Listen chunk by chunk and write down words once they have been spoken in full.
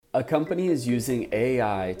A company is using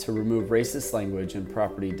AI to remove racist language in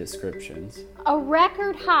property descriptions. A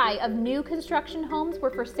record high of new construction homes were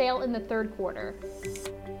for sale in the third quarter.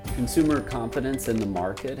 Consumer confidence in the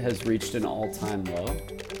market has reached an all-time low.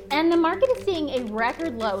 And the market is seeing a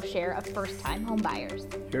record low share of first-time home buyers.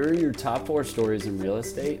 Here are your top 4 stories in real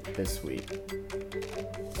estate this week.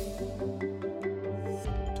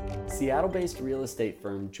 Seattle-based real estate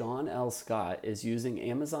firm John L. Scott is using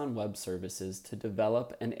Amazon Web Services to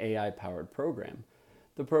develop an AI-powered program.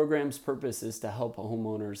 The program's purpose is to help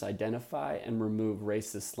homeowners identify and remove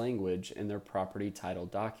racist language in their property title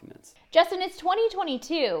documents. Justin, it's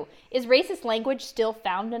 2022. Is racist language still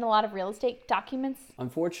found in a lot of real estate documents?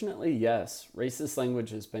 Unfortunately, yes. Racist language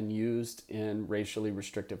has been used in racially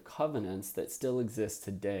restrictive covenants that still exist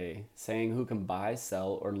today, saying who can buy,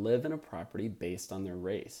 sell, or live in a property based on their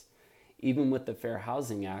race. Even with the Fair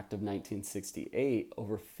Housing Act of 1968,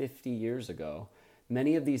 over 50 years ago,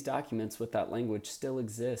 many of these documents with that language still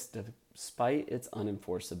exist despite its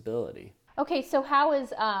unenforceability. Okay, so how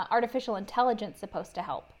is artificial intelligence supposed to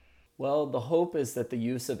help? Well, the hope is that the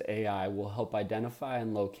use of AI will help identify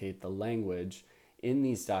and locate the language in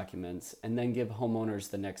these documents and then give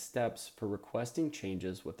homeowners the next steps for requesting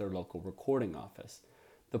changes with their local recording office.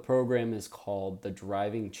 The program is called the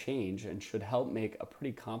Driving Change and should help make a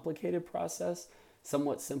pretty complicated process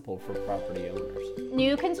somewhat simple for property owners.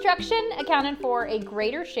 New construction accounted for a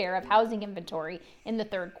greater share of housing inventory in the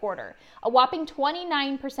third quarter. A whopping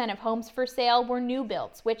 29% of homes for sale were new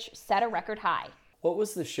builds, which set a record high. What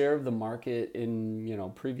was the share of the market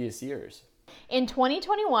in, previous years? In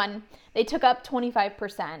 2021, they took up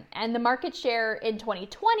 25%, and the market share in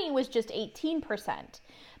 2020 was just 18%.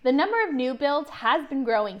 The number of new builds has been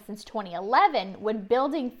growing since 2011, when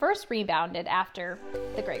building first rebounded after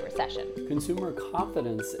the Great Recession. Consumer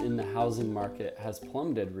confidence in the housing market has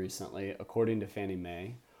plummeted recently, according to Fannie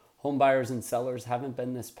Mae. Home buyers and sellers haven't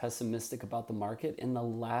been this pessimistic about the market in the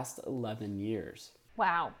last 11 years.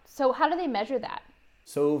 Wow. So how do they measure that?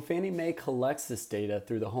 So Fannie Mae collects this data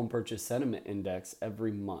through the Home Purchase Sentiment Index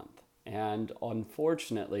every month. And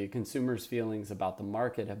unfortunately, consumers' feelings about the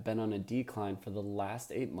market have been on a decline for the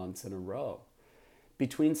last 8 months in a row.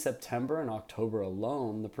 Between September and October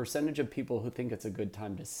alone, the percentage of people who think it's a good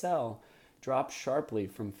time to sell dropped sharply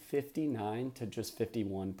from 59 to just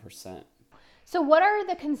 51%. So what are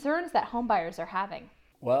the concerns that home buyers are having?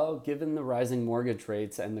 Well, given the rising mortgage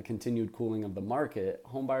rates and the continued cooling of the market,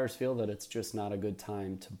 home buyers feel that it's just not a good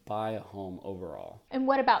time to buy a home overall. And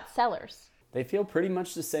what about sellers? They feel pretty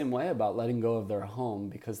much the same way about letting go of their home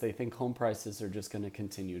because they think home prices are just going to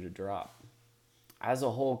continue to drop. As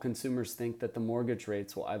a whole, consumers think that the mortgage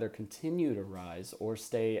rates will either continue to rise or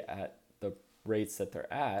stay at the rates that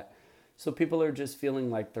they're at. So people are just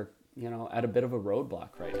feeling like they're, at a bit of a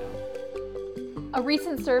roadblock right now. A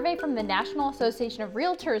recent survey from the National Association of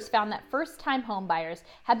Realtors found that first-time home buyers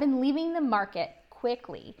have been leaving the market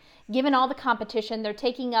quickly. Given all the competition, they're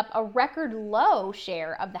taking up a record low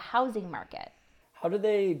share of the housing market. How do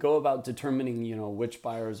they go about determining, which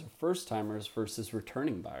buyers are first-timers versus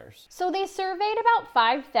returning buyers? So they surveyed about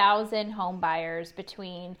 5,000 home buyers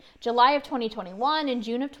between July of 2021 and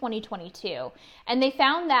June of 2022. And they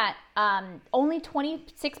found that only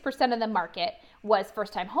 26% of the market was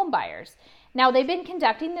first-time home buyers. Now, they've been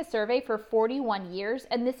conducting this survey for 41 years,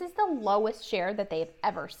 and this is the lowest share that they've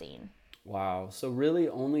ever seen. Wow, so really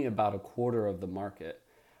only about a quarter of the market.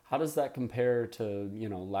 How does that compare to,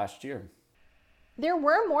 last year? There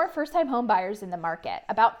were more first-time home buyers in the market,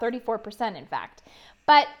 about 34% in fact.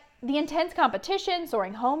 But the intense competition,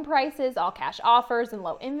 soaring home prices, all cash offers, and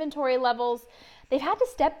low inventory levels, they've had to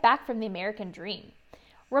step back from the American dream.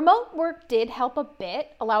 Remote work did help a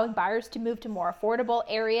bit, allowing buyers to move to more affordable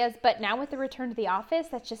areas, but now with the return to the office,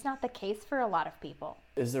 that's just not the case for a lot of people.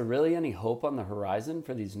 Is there really any hope on the horizon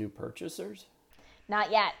for these new purchasers?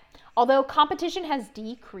 Not yet. Although competition has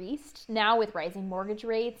decreased, now with rising mortgage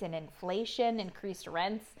rates and inflation, increased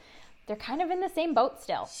rents, they're kind of in the same boat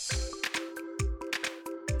still.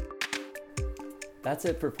 That's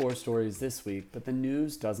it for 4 stories this week, but the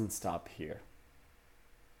news doesn't stop here.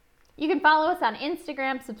 You can follow us on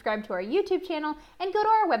Instagram, subscribe to our YouTube channel, and go to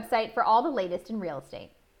our website for all the latest in real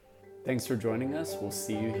estate. Thanks for joining us. We'll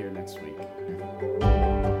see you here next week.